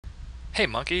Hey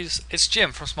monkeys, it's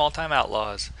Jim from Small Time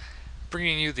Outlaws,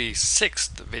 bringing you the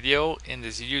 6th video in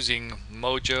this Using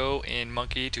Mojo in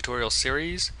Monkey tutorial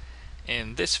series.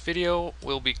 In this video,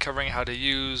 we'll be covering how to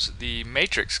use the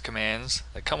matrix commands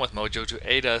that come with Mojo to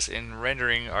aid us in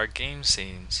rendering our game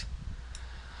scenes.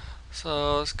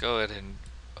 So let's go ahead and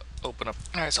open up.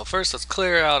 Alright, so first let's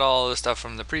clear out all the stuff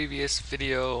from the previous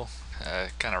video,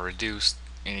 kind of reduce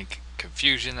any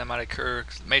confusion that might occur.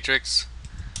 The matrix,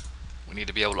 we need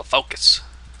to be able to focus.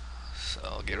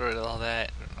 So get rid of all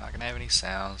that. We're not going to have any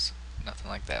sounds, nothing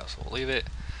like that, so we'll leave it.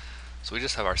 So we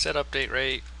just have our set update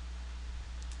rate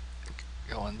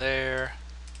going there.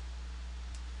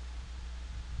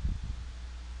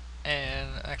 And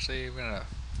actually we're going to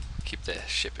keep the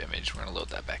ship image, we're going to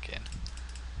load that back in.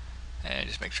 And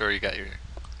just make sure you got your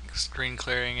screen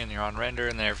clearing and you're on render,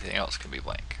 and then everything else can be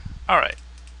blank. Alright,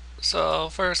 so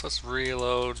first let's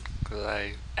reload, because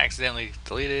I accidentally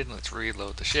deleted. Let's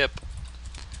reload the ship.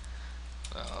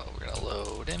 We're going to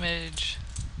load image,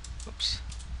 oops,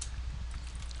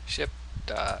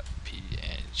 ship.png,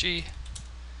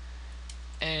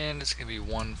 and it's going to be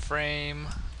one frame,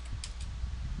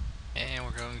 and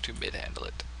we're going to mid handle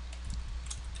it.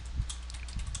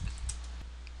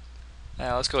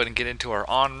 Now let's go ahead and get into our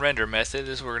on render method.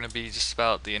 This is we're going to be just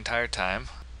about the entire time.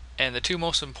 And the two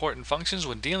most important functions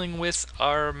when dealing with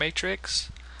our matrix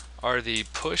are the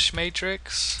push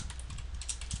matrix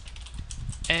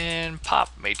and pop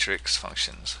matrix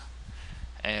functions.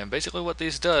 And basically what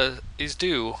these do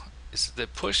is the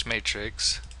push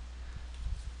matrix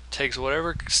takes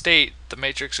whatever state the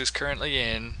matrix is currently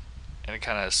in and it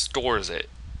kind of stores it.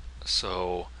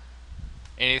 So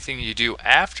anything you do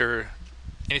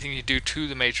to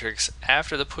the matrix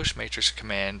after the push matrix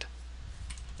command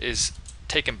is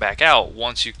taken back out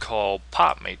once you call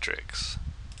pop matrix.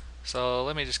 So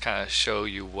let me just kind of show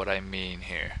you what I mean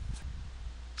here.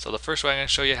 So the first way I'm going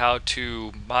to show you how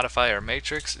to modify our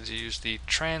matrix is to use the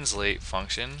translate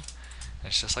function. And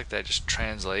it's just like that, just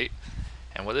translate.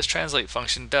 And what this translate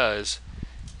function does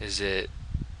is it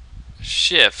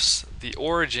shifts the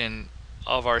origin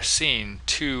of our scene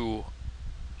to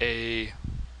a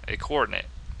coordinate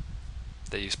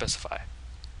that you specify.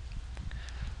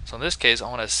 So in this case, I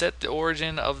want to set the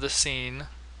origin of the scene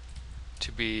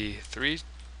to be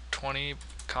 320,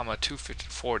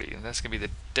 240, and that's going to be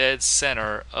the dead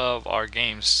center of our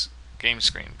game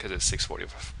screen because it's 640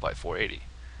 by 480.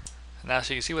 Now,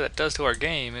 so you can see what that does to our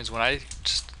game is when I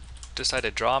just decide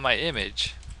to draw my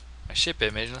image, my ship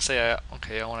image. Let's say I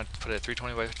want to put it at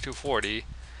 320 by 240.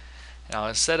 Now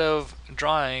instead of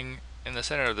drawing in the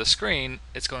center of the screen,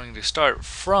 it's going to start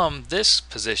from this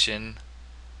position,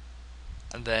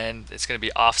 and then it's going to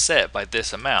be offset by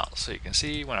this amount. So you can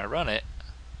see when I run it,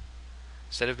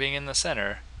 instead of being in the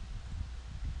center,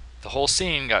 the whole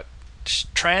scene got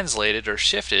translated or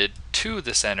shifted to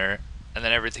the center, and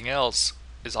then everything else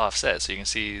is offset. So you can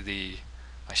see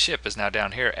my ship is now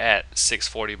down here at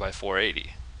 640 by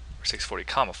 480, or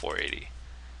 640, 480.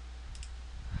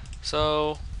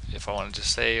 So if I want to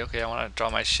just say, okay, I want to draw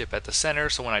my ship at the center,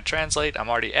 so when I translate, I'm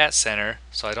already at center,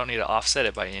 so I don't need to offset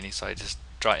it by any, so I just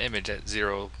draw image at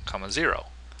 0, 0.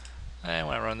 And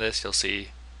when I run this, you'll see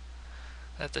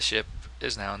that the ship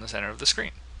is now in the center of the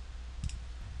screen.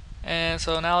 And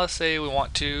so now let's say we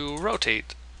want to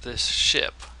rotate this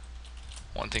ship.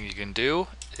 One thing you can do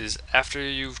is after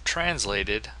you've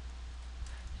translated,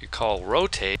 you call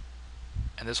rotate,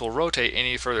 and this will rotate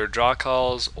any further draw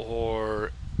calls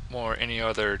or any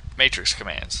other matrix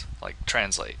commands like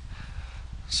translate.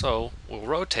 So we'll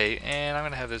rotate, and I'm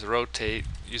going to have this rotate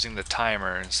using the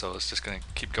timer, and so it's just going to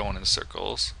keep going in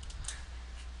circles.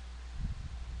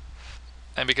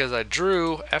 And because I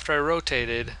drew after I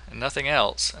rotated and nothing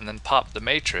else, and then popped the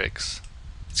matrix,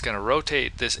 it's going to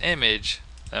rotate this image,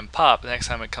 then pop the next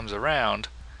time it comes around,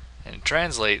 and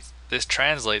translate. This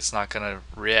translate's not going to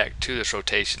react to this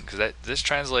rotation because this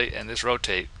translate and this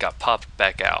rotate got popped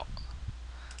back out.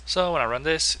 So when I run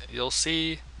this, you'll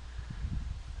see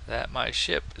that my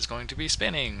ship is going to be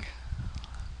spinning,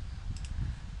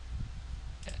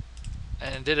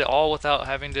 and did it all without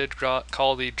having to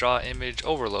call the draw image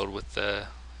overload with the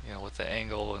with the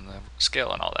angle and the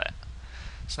scale and all that.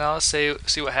 So now let's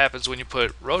see what happens when you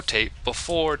put rotate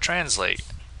before translate.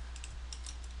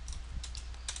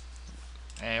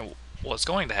 And what's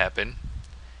going to happen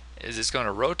is it's going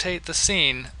to rotate the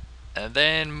scene and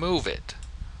then move it.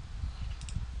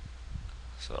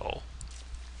 So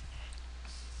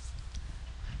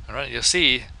alright, you'll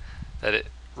see that it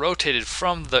rotated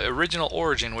from the original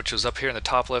origin, which was up here in the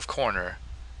top left corner,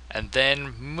 and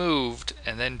then moved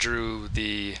and then drew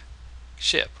the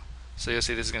ship. So you'll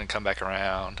see this is going to come back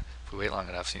around. If If we wait long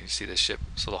enough, you can see this ship.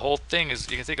 So the whole thing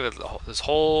is, you can think of it, this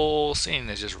whole scene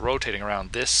is just rotating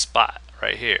around this spot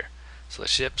right here. So the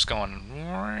ship's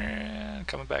going,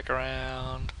 coming back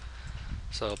around.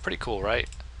 So pretty cool, right?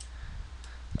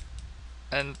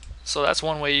 And so that's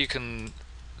one way you can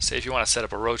say, if you want to set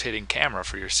up a rotating camera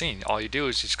for your scene, all you do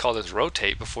is just call this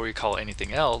rotate before you call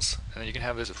anything else, and then you can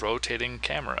have this rotating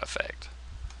camera effect.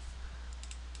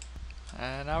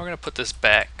 And now we're going to put this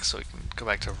back so we can go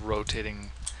back to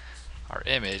rotating our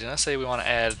image. And let's say we want to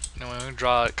add, we're going to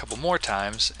draw it a couple more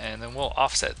times, and then we'll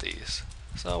offset these.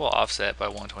 So we'll offset by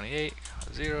 128,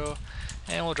 0,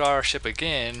 and we'll draw our ship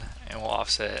again, and we'll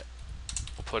offset,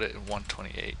 we'll put it in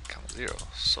 128, 0,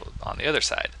 so on the other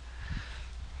side.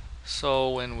 So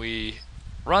when we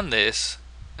run this,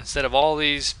 instead of all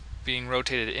these being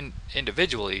rotated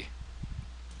individually,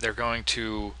 they're going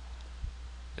to,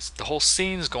 the whole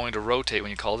scene's going to rotate when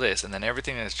you call this, and then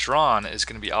everything that's drawn is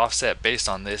going to be offset based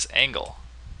on this angle.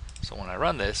 So when I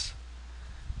run this,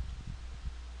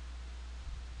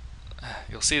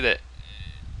 you'll see that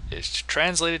it's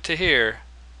translated to here,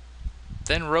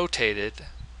 then rotated,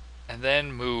 and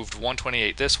then moved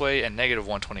 128 this way and negative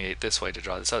 128 this way to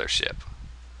draw this other ship.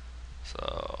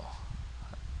 So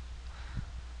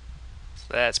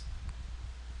that's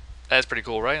pretty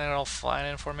cool, right? And all fine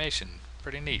information.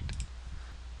 Pretty neat.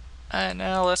 And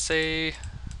now let's say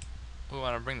we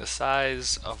want to bring the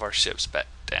size of our ships back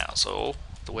down. So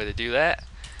the way to do that,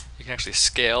 you can actually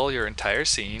scale your entire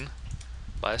scene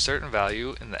by a certain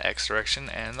value in the X direction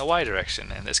and the Y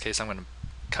direction. In this case, I'm going to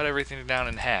cut everything down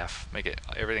in half, make it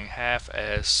everything half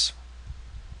as,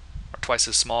 or twice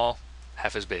as small,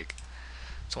 half as big.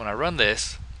 So when I run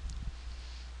this,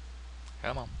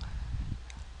 come on.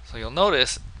 So you'll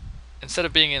notice, instead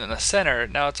of being in the center,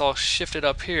 now it's all shifted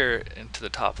up here into the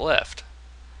top left.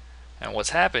 And what's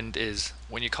happened is,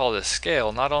 when you call this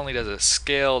scale, not only does it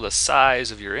scale the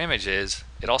size of your images,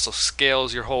 it also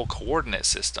scales your whole coordinate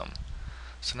system.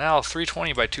 So now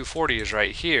 320 by 240 is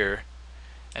right here,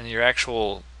 and your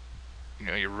actual,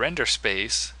 your render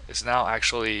space is now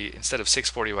actually, instead of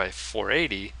 640 by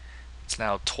 480, it's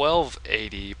now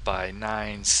 1280 by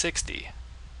 960.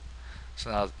 So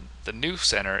now the new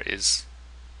center is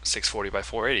 640 by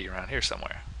 480 around here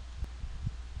somewhere.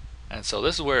 And so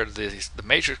this is where the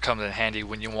matrix comes in handy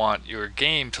when you want your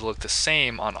game to look the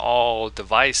same on all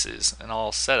devices and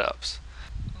all setups.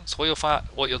 So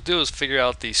what you'll do is figure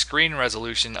out the screen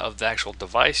resolution of the actual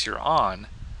device you're on.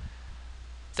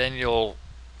 Then you'll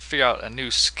figure out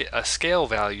a scale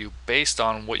value based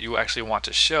on what you actually want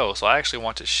to show. So I actually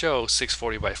want to show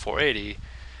 640 by 480,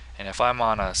 and if I'm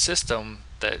on a system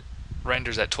that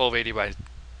renders at 1280 by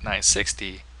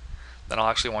 960, then I'll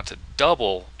actually want to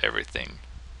double everything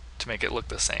to make it look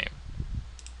the same.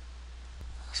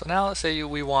 So now let's say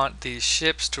we want these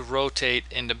ships to rotate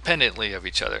independently of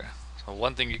each other. So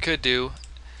one thing you could do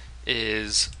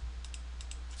is,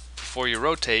 before you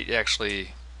rotate, you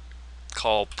actually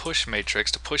call push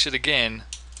matrix to push it again.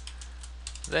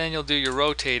 Then you'll do your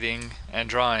rotating and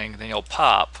drawing, then you'll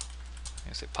pop.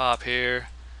 You say pop here,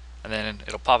 and then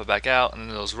it'll pop it back out, and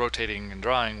then those rotating and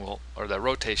drawing or that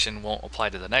rotation won't apply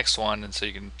to the next one, and so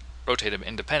you can rotate them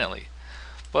independently.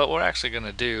 But what we're actually going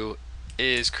to do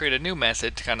is create a new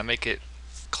method to kind of make it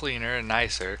cleaner and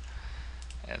nicer.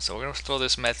 And so we're going to throw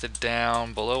this method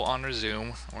down below on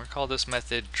resume. We're going to call this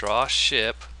method draw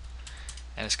ship,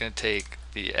 and it's going to take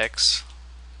the X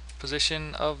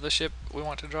position of the ship we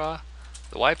want to draw,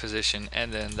 the Y position,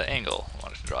 and then the angle we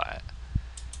want to draw at.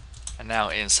 And now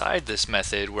inside this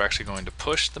method, we're actually going to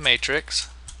push the matrix,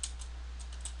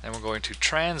 and we're going to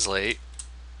translate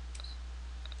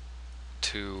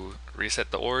to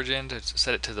reset the origin to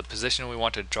set it to the position we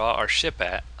want to draw our ship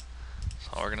at.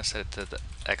 So we're going to set it to the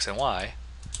X and Y.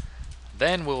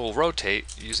 Then we will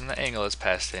rotate using the angle that's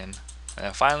passed in, and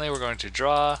then finally we're going to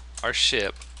draw our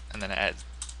ship and then add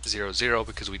 0, 0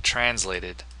 because we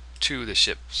translated to the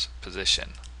ship's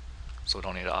position, so we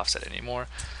don't need to offset anymore.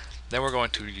 Then we're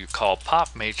going to call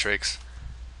pop matrix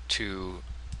to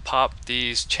pop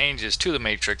these changes to the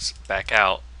matrix back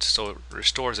out, so it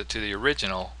restores it to the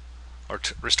original, or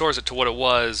restores it to what it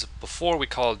was before we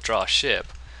called draw ship,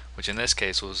 which in this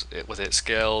case was with it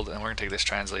scaled, and we're going to take this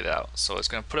translate out. So it's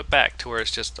going to put it back to where it's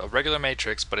just a regular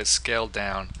matrix, but it's scaled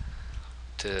down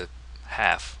to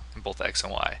half in both X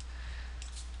and Y.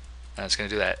 And it's going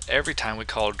to do that every time we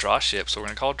call draw ship. So we're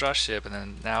going to call draw ship, and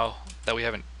then now that we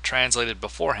haven't translated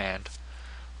beforehand,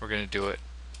 we're going to do it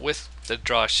with the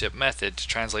draw ship method to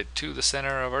translate to the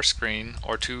center of our screen,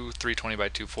 or to 320 by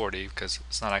 240, because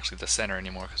it's not actually the center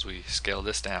anymore because we scaled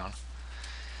this down.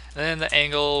 And then the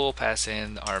angle will pass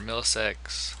in our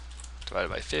milliseconds divided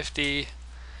by 50,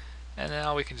 And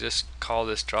now we can just call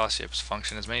this draw shapes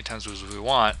function as many times as we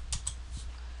want,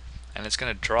 and it's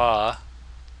going to draw,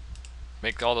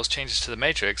 make all those changes to the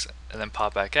matrix, and then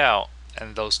pop back out,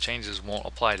 and those changes won't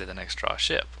apply to the next draw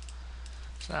ship.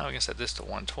 So now we can set this to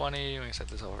 120, we can set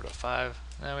this over to 5,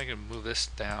 and then we can move this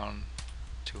down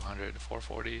 200 to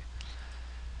 440.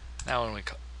 Now when we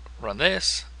run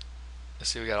this, you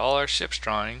see we got all our ships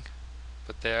drawing,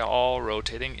 but they're all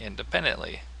rotating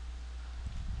independently.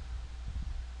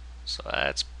 So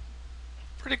that's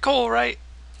pretty cool, right?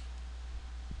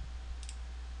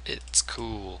 It's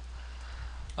cool.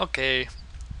 Okay,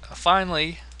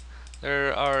 finally,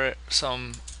 there are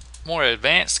some more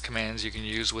advanced commands you can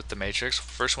use with the matrix.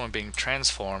 First one being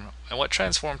transform. And what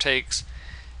transform takes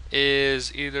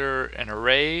is either an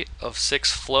array of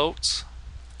 6 floats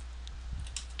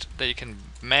that you can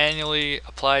manually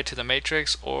apply to the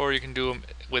matrix, or you can do them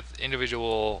with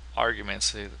individual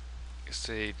arguments,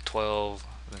 say 12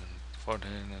 and 14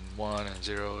 and 1 and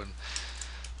 0, and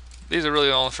these are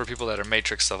really only for people that are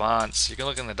matrix savants. You can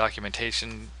look in the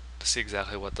documentation to see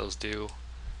exactly what those do.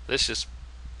 This just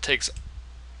takes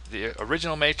the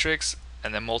original matrix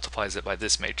and then multiplies it by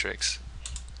this matrix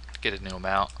to get a new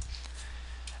amount.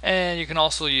 And you can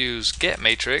also use get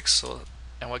matrix,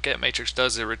 and what get matrix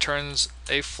does, it returns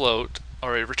a float,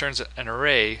 or it returns an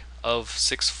array of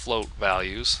 6 float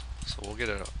values. So we'll get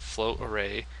a float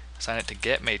array, assign it to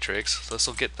get matrix, so this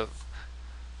will get the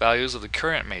values of the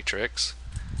current matrix,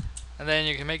 and then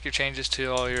you can make your changes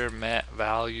to all your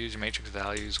values, your matrix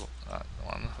values,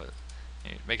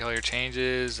 you make all your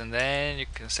changes, and then you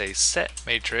can say set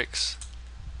matrix,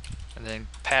 and then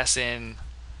pass in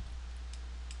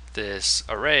this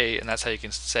array, and that's how you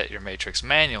can set your matrix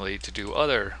manually to do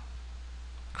other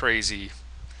crazy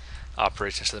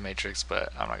operations to the matrix,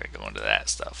 but I'm not going to go into that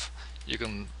stuff. You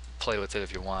can play with it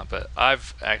if you want, but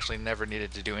I've actually never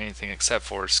needed to do anything except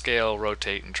for scale,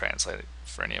 rotate, and translate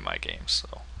for any of my games.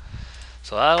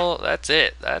 So that's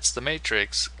it. That's the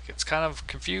matrix. It's kind of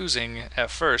confusing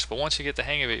at first, but once you get the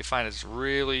hang of it, you find it's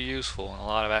really useful in a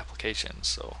lot of applications.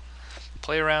 So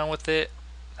play around with it,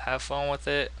 have fun with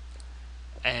it,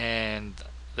 and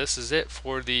this is it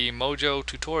for the Mojo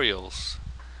tutorials.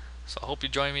 So I hope you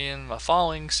join me in my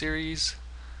following series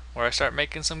where I start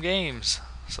making some games.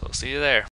 So see you there.